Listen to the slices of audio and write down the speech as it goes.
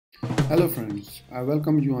Hello friends, I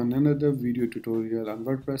welcome you on another video tutorial on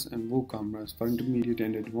WordPress and WooCommerce for intermediate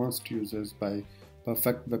and advanced users by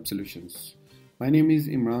Perfect Web Solutions. My name is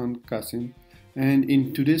Imran Qasim, and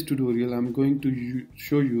in today's tutorial I'm going to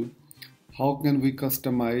show you how can we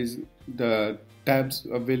customize the tabs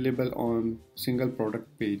available on single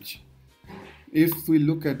product page. If we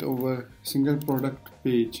look at our single product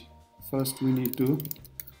page, first we need to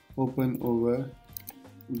open our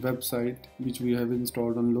website which we have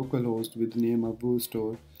installed on localhost with the name of Woo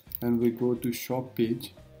Store, and we go to shop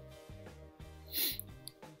page.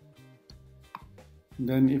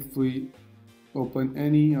 Then if we open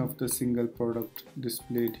any of the single product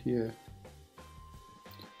displayed here,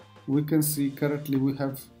 we can see currently we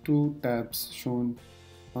have two tabs shown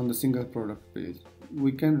on the single product page.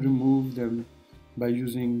 We can remove them by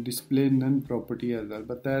using display none property as well,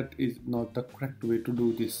 but that is not the correct way to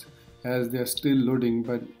do this, as they are still loading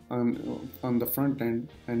but on the front end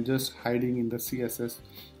and just hiding in the CSS,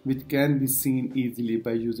 which can be seen easily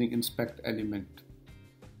by using inspect element.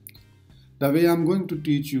 The way I'm going to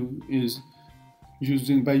teach you is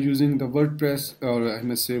using the WordPress, or I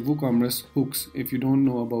must say WooCommerce hooks. If you don't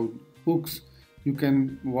know about hooks, you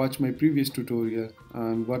can watch my previous tutorial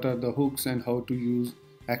on what are the hooks and how to use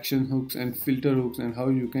action hooks and filter hooks and how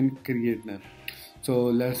you can create them. So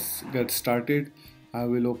let's get started. I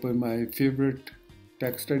will open my favorite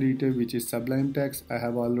text editor, which is Sublime Text. I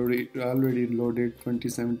have already loaded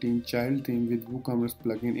 2017 child theme with WooCommerce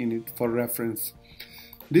plugin in it for reference.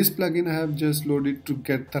 This plugin I have just loaded to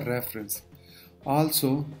get the reference,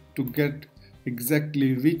 also to get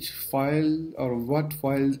exactly which file or what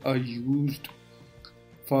files are used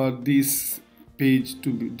for this page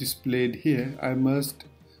to be displayed here. I must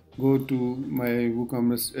go to my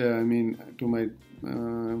WooCommerce, to my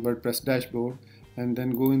WordPress dashboard, and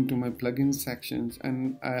then go into my plugin sections,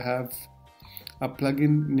 and I have a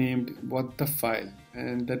plugin named what the file,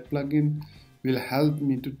 and that plugin will help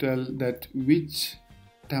me to tell that which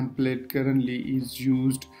template currently is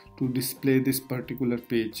used to display this particular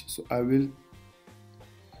page. So I will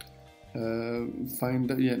find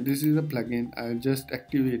this is a plugin. I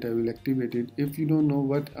will activate it. If you don't know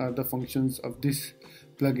what are the functions of this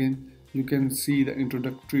plugin, you can see the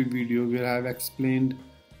introductory video where I have explained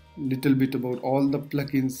little bit about all the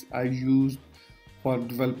plugins I use for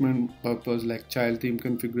development purpose, like child theme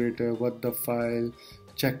configurator, what the file,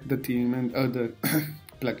 check the theme, and other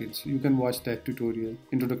plugins. You can watch that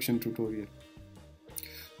introduction tutorial.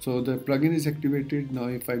 So the plugin is activated. Now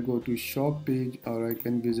if I go to shop page, or I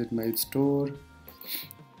can visit my store,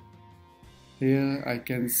 here I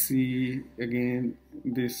can see again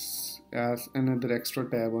this as another extra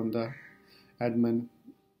tab on the admin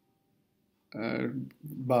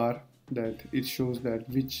bar, that it shows that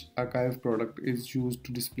which archive product is used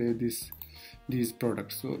to display these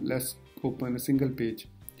products. So let's open a single page,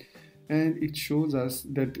 and it shows us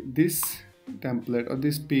that this template or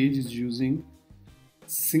this page is using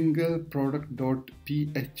single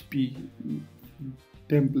product.php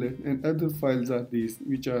template, and other files are these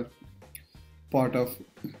which are part of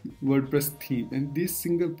WordPress theme. And this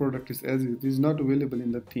single product is not available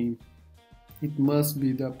in the theme. It must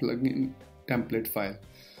be the plugin template file.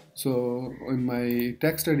 So in my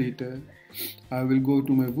text editor, I will go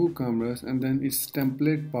to my WooCommerce and then its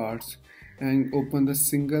template parts and open the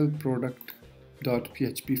single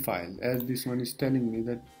product.php file, as this one is telling me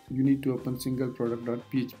that you need to open single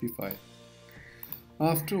product.php file.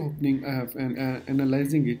 After opening, I have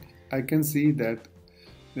analyzing it, I can see that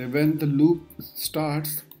when the loop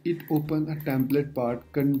starts, it opens a template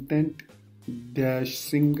part, content dash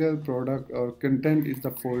single product, or content is the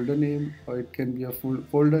folder name, or it can be a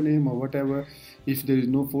folder name or whatever. If there is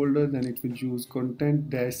no folder, then it will use content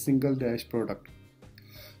dash single dash product.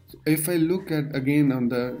 So if I look at again on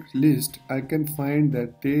the list, I can find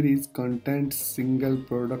that there is content single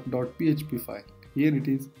product.php file. Here it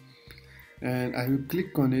is, and I will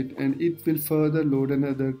click on it, and it will further load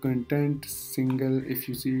another content single. If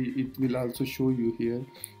you see, it will also show you here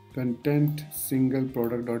content single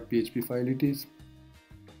product.php file it is.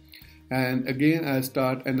 And again I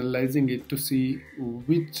start analyzing it to see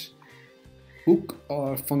which hook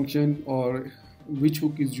or function or which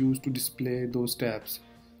hook is used to display those tabs.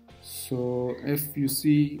 So if you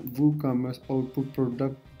see WooCommerce output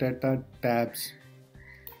product data tabs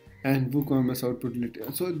and WooCommerce output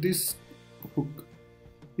data, so this hook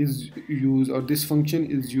is used, or this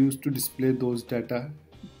function is used to display those data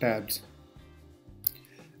tabs.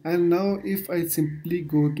 And now if I simply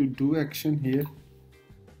go to do action here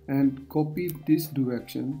and copy this do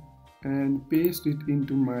action and paste it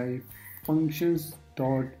into my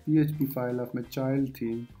functions.php file of my child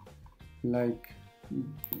theme, like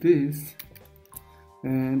this,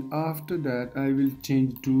 and after that I will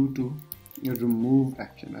change do to remove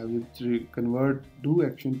action. I will convert do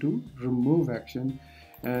action to remove action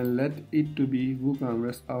and let it to be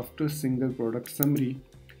WooCommerce after single product summary,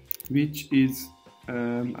 which is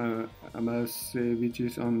I must say which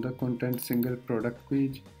is on the content single product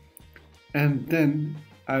page. And then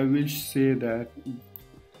I will say that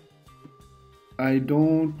I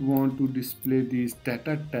don't want to display these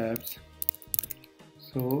data tabs,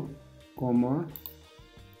 so comma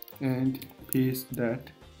and paste that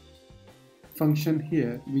function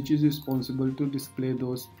here, which is responsible to display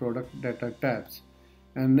those product data tabs.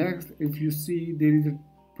 And next, if you see, there is a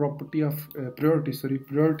property of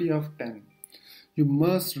priority of 10. You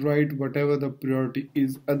must write whatever the priority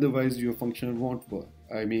is, otherwise your function won't work.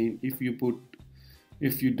 I mean, if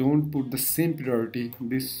you don't put the same priority,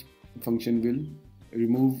 this function will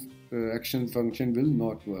remove action function will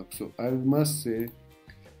not work. So I must say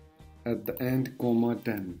at the end comma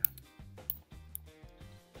 10.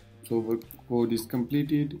 So the code is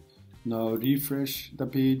completed. Now refresh the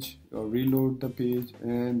page or reload the page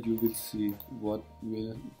and you will see what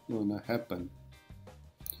will gonna happen.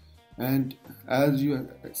 And as you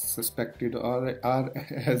suspected or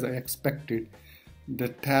as I expected, the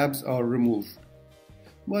tabs are removed.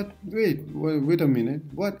 But wait a minute,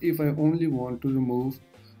 what if I only want to remove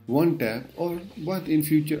one tab, or what in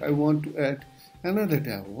future I want to add another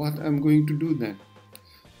tab? What I'm going to do then?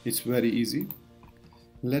 It's very easy.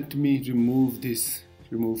 Let me remove this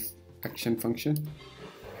remove action function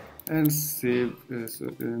and save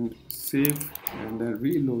and then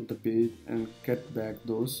reload the page and get back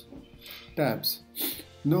those tabs.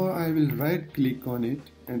 Now I will right click on it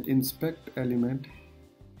and inspect element,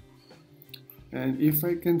 and if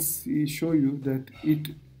I can show you that it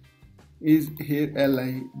is here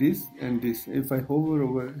li this and this. If I hover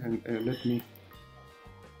over and let me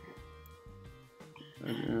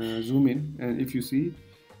zoom in, and if you see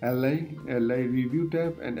li review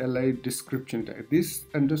tab and li description tab, this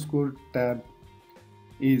underscore tab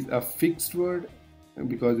is a fixed word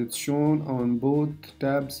because it's shown on both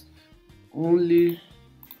tabs. Only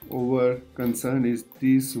our concern is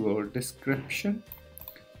this word description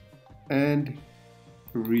and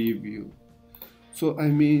review. So I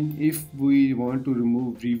mean, if we want to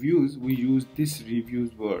remove reviews, we use this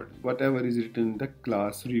reviews word, whatever is written in the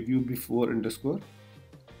class review before underscore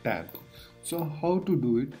tab. So how to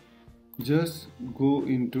do it? Just go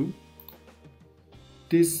into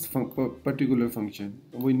this particular function.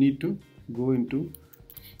 We need to go into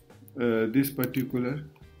this particular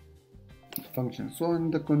function. So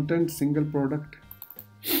in the content single product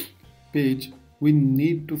page, we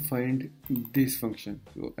need to find this function.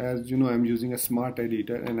 So as you know, I'm using a smart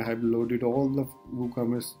editor and I have loaded all the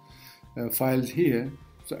WooCommerce files here.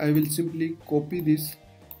 So I will simply copy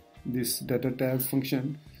this data tabs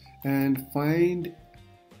function and find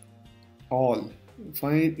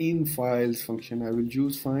in files function. I will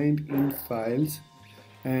use find in files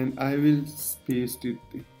and I will paste it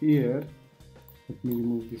here. Let me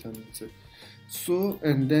remove this unnecessary. So,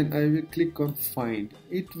 and then I will click on find.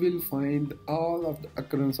 It will find all of the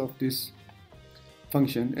occurrence of this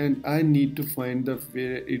function, and I need to find the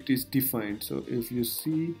where it is defined. So if you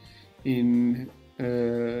see in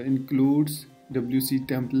includes wc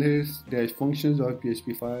templates dash functions or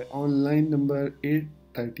PHP file on line number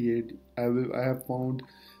 838, I have found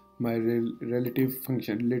my related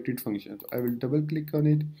function. So I will double click on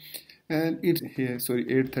it, and it's here. Sorry,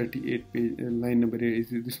 838 page line number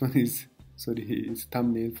 8. This one is it's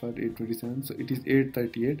thumbnail for 827. So it is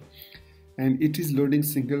 838, and it is loading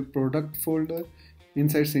single product folder.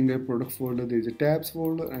 Inside single product folder there is a tabs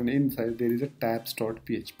folder, and inside there is a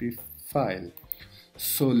tabs.php file.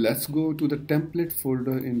 So let's go to the template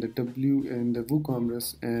folder in the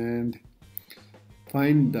WooCommerce and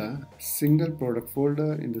find the single product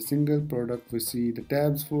folder. In the single product we see the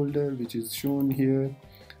tabs folder, which is shown here.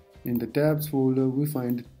 In the tabs folder we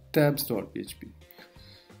find tabs.php.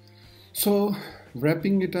 So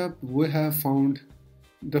wrapping it up, we have found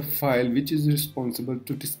the file which is responsible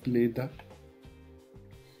to display the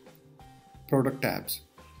product tabs.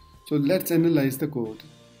 So let's analyze the code.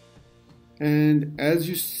 And as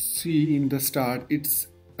you see in the start, it's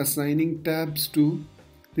assigning tabs to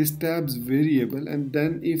this tabs variable, and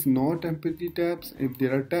then if not empty tabs, if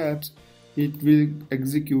there are tabs, it will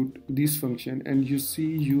execute this function. And you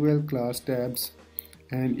see ul class tabs,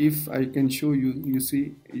 and if I can show you, you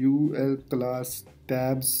see ul class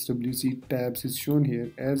tabs wc tabs is shown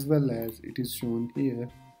here as well as it is shown here.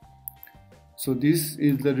 So this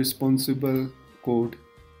is the responsible code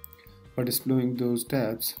for displaying those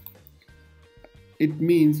tabs. it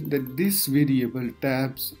means that this variable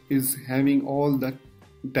tabs is having all the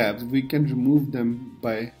tabs. We can remove them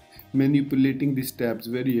by manipulating this tabs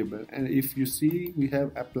variable. And if you see, we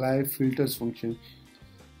have apply filters function,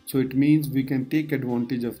 so it means we can take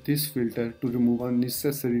advantage of this filter to remove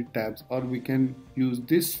unnecessary tabs, or we can use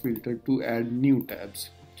this filter to add new tabs.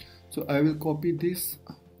 So I will copy this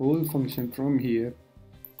whole function from here,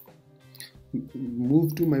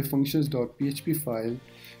 move to my functions.php file,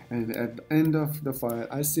 and at the end of the file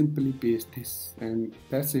I simply paste this, and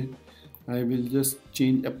that's it. I will just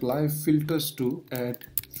change apply filters to add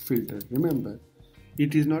filter. Remember,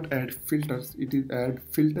 it is not add filters, it is add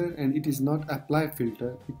filter, and it is not apply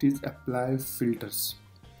filter, it is apply filters.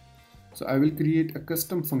 So I will create a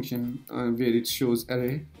custom function where it shows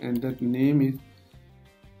array, and that name is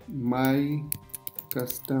my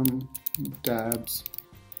custom tabs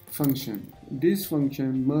function. This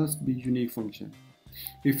function must be unique function.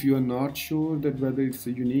 If you are not sure that whether it's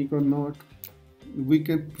a unique or not, we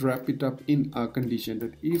can wrap it up in a condition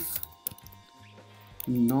that if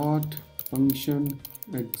not function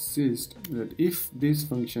exists, that if this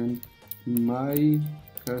function my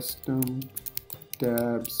custom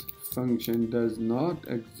tabs function does not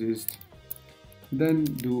exist, then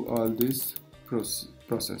do all this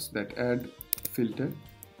process that add filter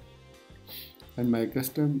and my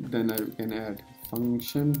custom, then I can add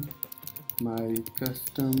function my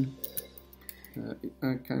custom.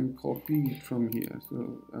 I can copy it from here,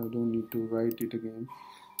 so I don't need to write it again.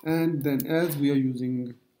 And then as we are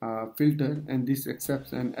using filter and this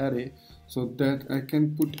accepts an array, so that I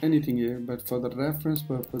can put anything here, but for the reference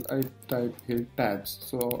purpose I type here tabs,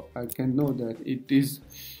 so I can know that it is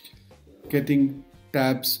getting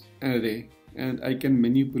tabs array and I can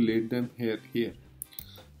manipulate them here.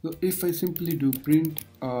 So if I simply do print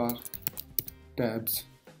r tabs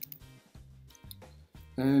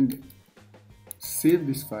and save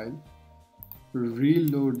this file,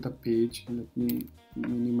 reload the page, let me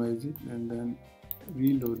minimize it and then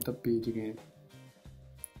reload the page again,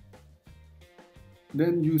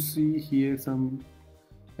 then you see here some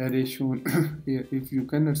array shown here. If you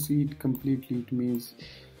cannot see it completely, it means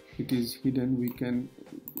it is hidden. We can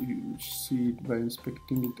see it by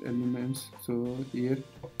inspecting it elements. So here,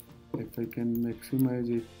 if I can maximize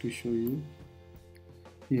it to show you,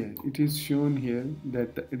 here it is shown here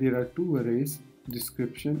that there are two arrays,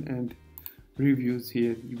 description and reviews.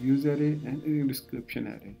 Here reviews array and description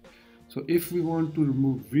array. So if we want to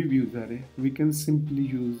remove reviews array, we can simply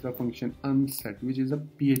use the function unset, which is a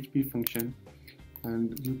PHP function,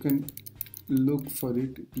 and you can look for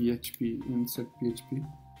it PHP insert PHP,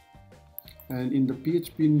 and in the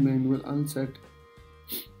PHP manual unset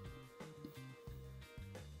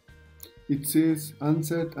it says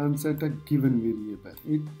unset a given variable.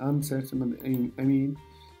 It unsets, I mean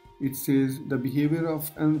it says the behavior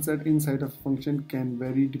of unset inside of function can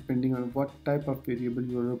vary depending on what type of variable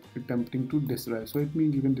you are attempting to destroy. So it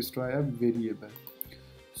means you can destroy a variable.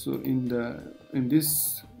 So in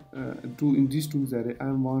these two array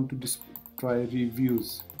I want to destroy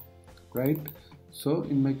reviews, right? So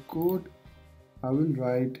in my code I will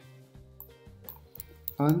write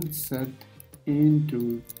unset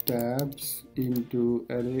into tabs into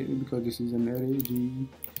array, because this is an array,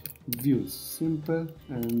 reviews, simple,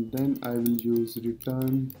 and then I will use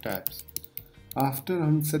return tabs. After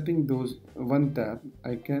unsetting those one tab,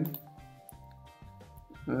 I can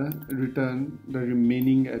return the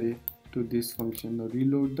remaining array to this function. Now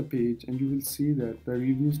reload the page and you will see that the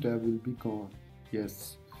reviews tab will be gone.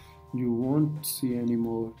 Yes, you won't see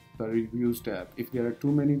anymore the reviews tab. If there are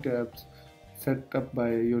too many tabs set up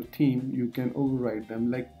by your theme, you can override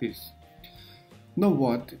them like this. Now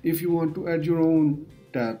what if you want to add your own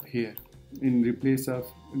tab here in replace of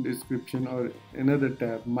description or another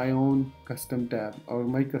tab, my own custom tab or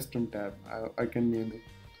my custom tab, I can name it.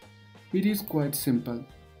 It is quite simple,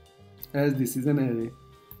 as this is an array,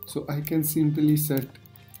 so I can simply set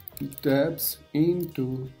tabs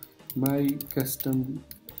into my custom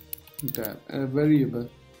tab. A variable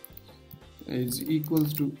is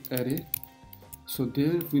equals to array. So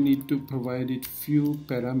there we need to provide it few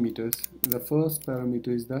parameters. The first parameter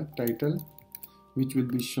is the title, which will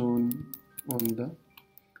be shown on the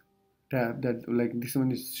tab, that like this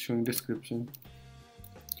one is showing description.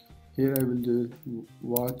 Here I will do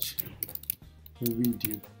watch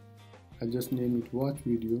video. I'll just name it watch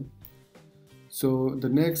video. So the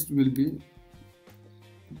next will be,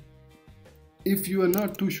 if you are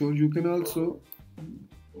not too sure, you can also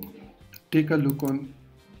take a look on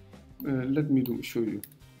let me show you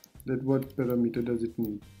that what parameter does it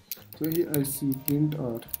need. So here I see print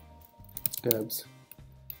r tabs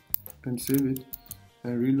and save it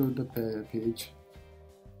and reload the page.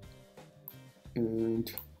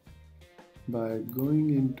 and by going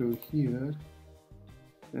into here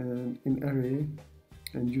and in array,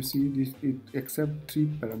 and you see this, it accepts 3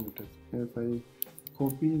 parameters. If I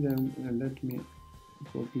copy them, let me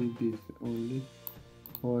copy this only,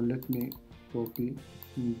 or let me copy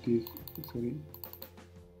this, sorry,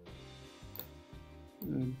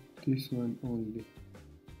 this one only.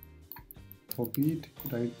 Copy it,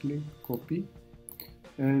 right click, copy,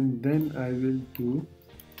 and then I will do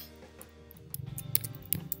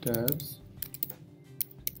tabs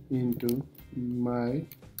into my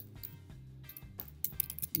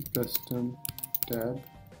custom tab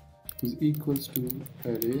is equals to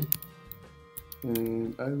array,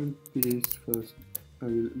 and I will paste first. I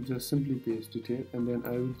will just simply paste it here, and then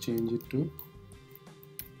I will change it to,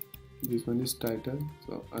 this one is title,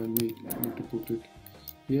 so I need to put it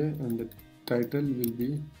here, and the title will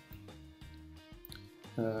be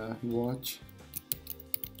watch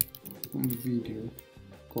video,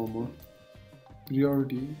 comma,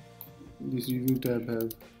 priority. This review tab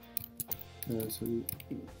have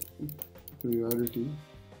priority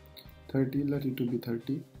 30, let it to be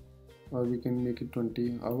 30, or we can make it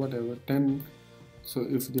 20 or whatever, 10. So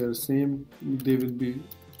if they are same, they will be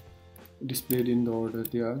displayed in the order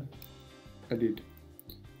they are added.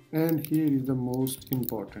 And here is the most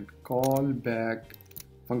important callback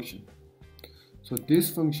function. So this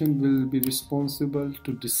function will be responsible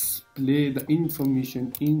to display the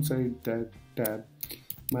information inside that tab,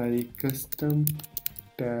 my custom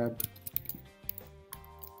tab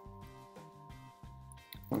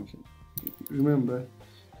function. Remember,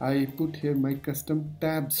 I put here my custom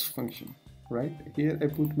tabs function, right? Here I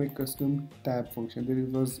put my custom tab function.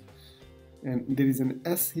 There is an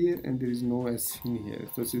S here and there is no S in here.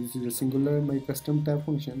 So this is a singular, my custom tab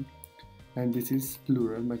function, and this is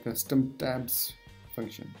plural, my custom tabs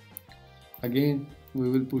function. Again, we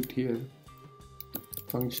will put here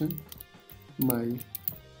function my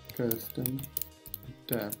custom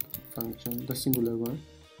tab function, the singular one,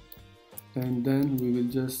 and then we will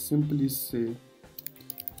just simply say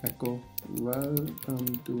echo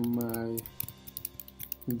welcome to my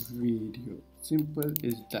video. Simple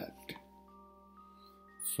is that.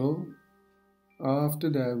 So after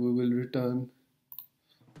that we will return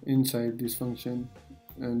inside this function,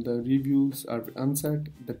 and the reviews are unset,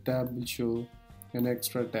 the tab will show an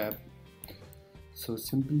extra tab. So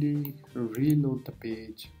simply reload the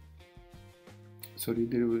page. Sorry,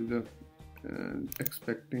 there was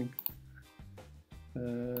expecting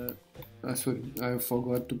sorry, I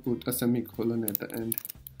forgot to put a semicolon at the end.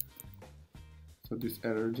 So this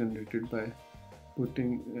error generated by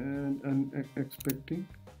putting and expecting.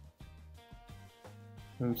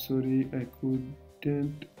 I'm sorry, I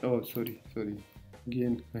couldn't. Oh, sorry.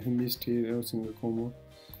 Again, I missed here a single comma,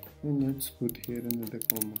 and let's put here another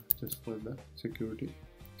comma just for the security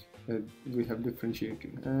that we have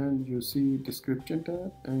differentiated. And you see description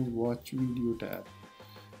tab and watch video tab.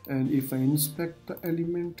 And if I inspect the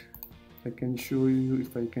element, I can show you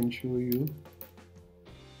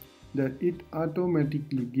that it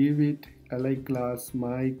automatically gave it li class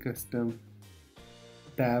my custom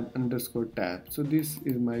tab underscore tab. So this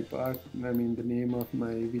is my part, I mean the name of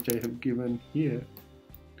my, which I have given here,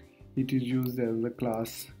 it is used as a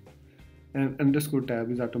class, and underscore tab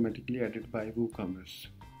is automatically added by WooCommerce.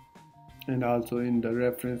 And also in the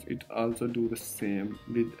reference it also do the same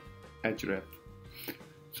with href.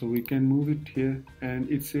 So we can move it here, and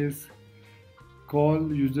it says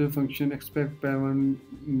call user function expect parameter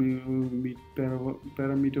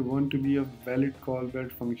 1 to be a valid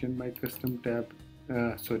callback function my custom tab.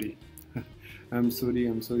 Sorry, I'm sorry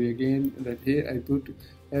again, that here I put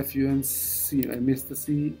func, I missed the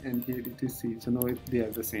C, and here it is C, so now they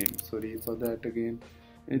are the same. Sorry for that again,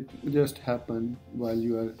 it just happened while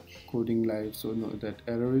you are coding live, so no, that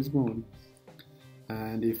error is gone.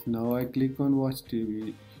 And if now I click on watch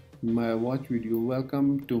TV, my watch video,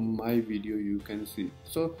 welcome to my video, you can see.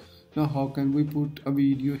 So now how can we put a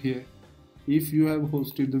video here? If you have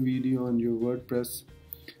hosted the video on your WordPress,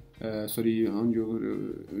 on your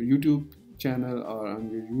YouTube channel or on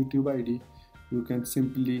your YouTube ID, you can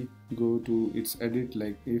simply go to its edit.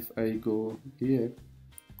 Like if I go here,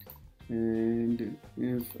 and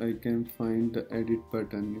if I can find the edit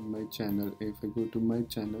button in my channel, if I go to my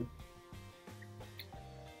channel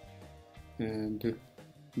and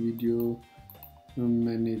video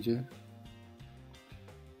manager,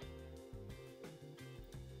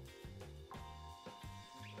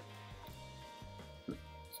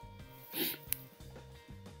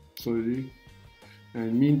 sorry,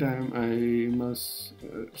 and meantime I must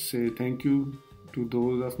say thank you to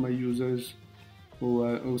those of my users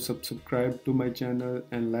who subscribe to my channel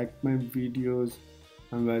and like my videos.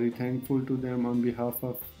 I'm very thankful to them on behalf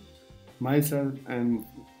of myself and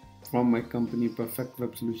from my company Perfect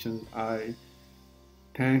Web Solutions. I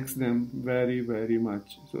thanks them very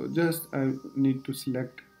much. So just I need to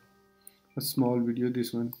select a small video.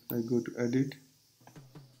 This one, I go to edit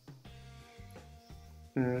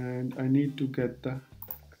and I need to get the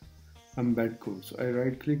embed code. So I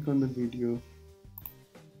right click on the video,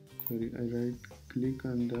 I right click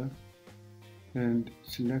on the and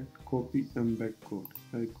select copy embed code.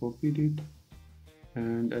 I copied it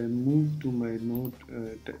and I move to my note,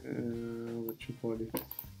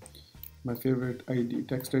 my favorite ID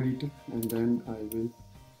text editor, and then I will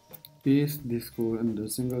paste this code under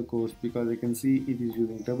single quotes because I can see it is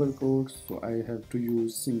using double quotes, so I have to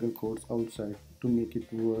use single quotes outside to make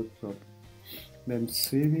it work properly. Then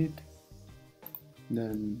save it,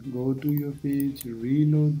 then go to your page,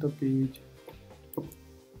 reload the page,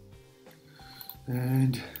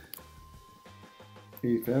 and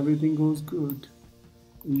if everything goes good,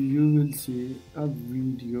 you will see a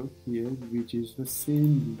video here which is the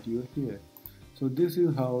same video here. So this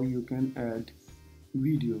is how you can add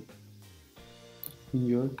video in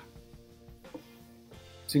your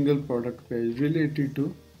single product page related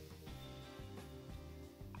to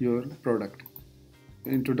your product.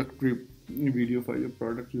 Introductory video for your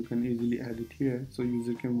product, you can easily add it here so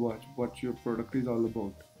user can watch what your product is all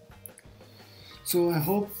about. So I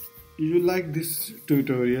hope you like this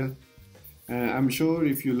tutorial. I'm sure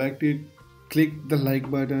if you liked it, click the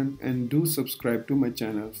like button and do subscribe to my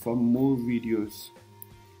channel for more videos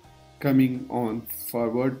coming on for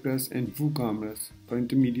WordPress and WooCommerce for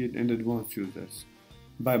intermediate and advanced users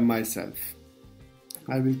by myself.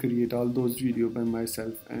 I will create all those videos by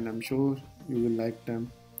myself and I'm sure you will like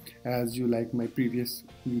them as you like my previous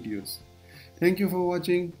videos. Thank you for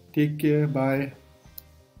watching. Take care. Bye.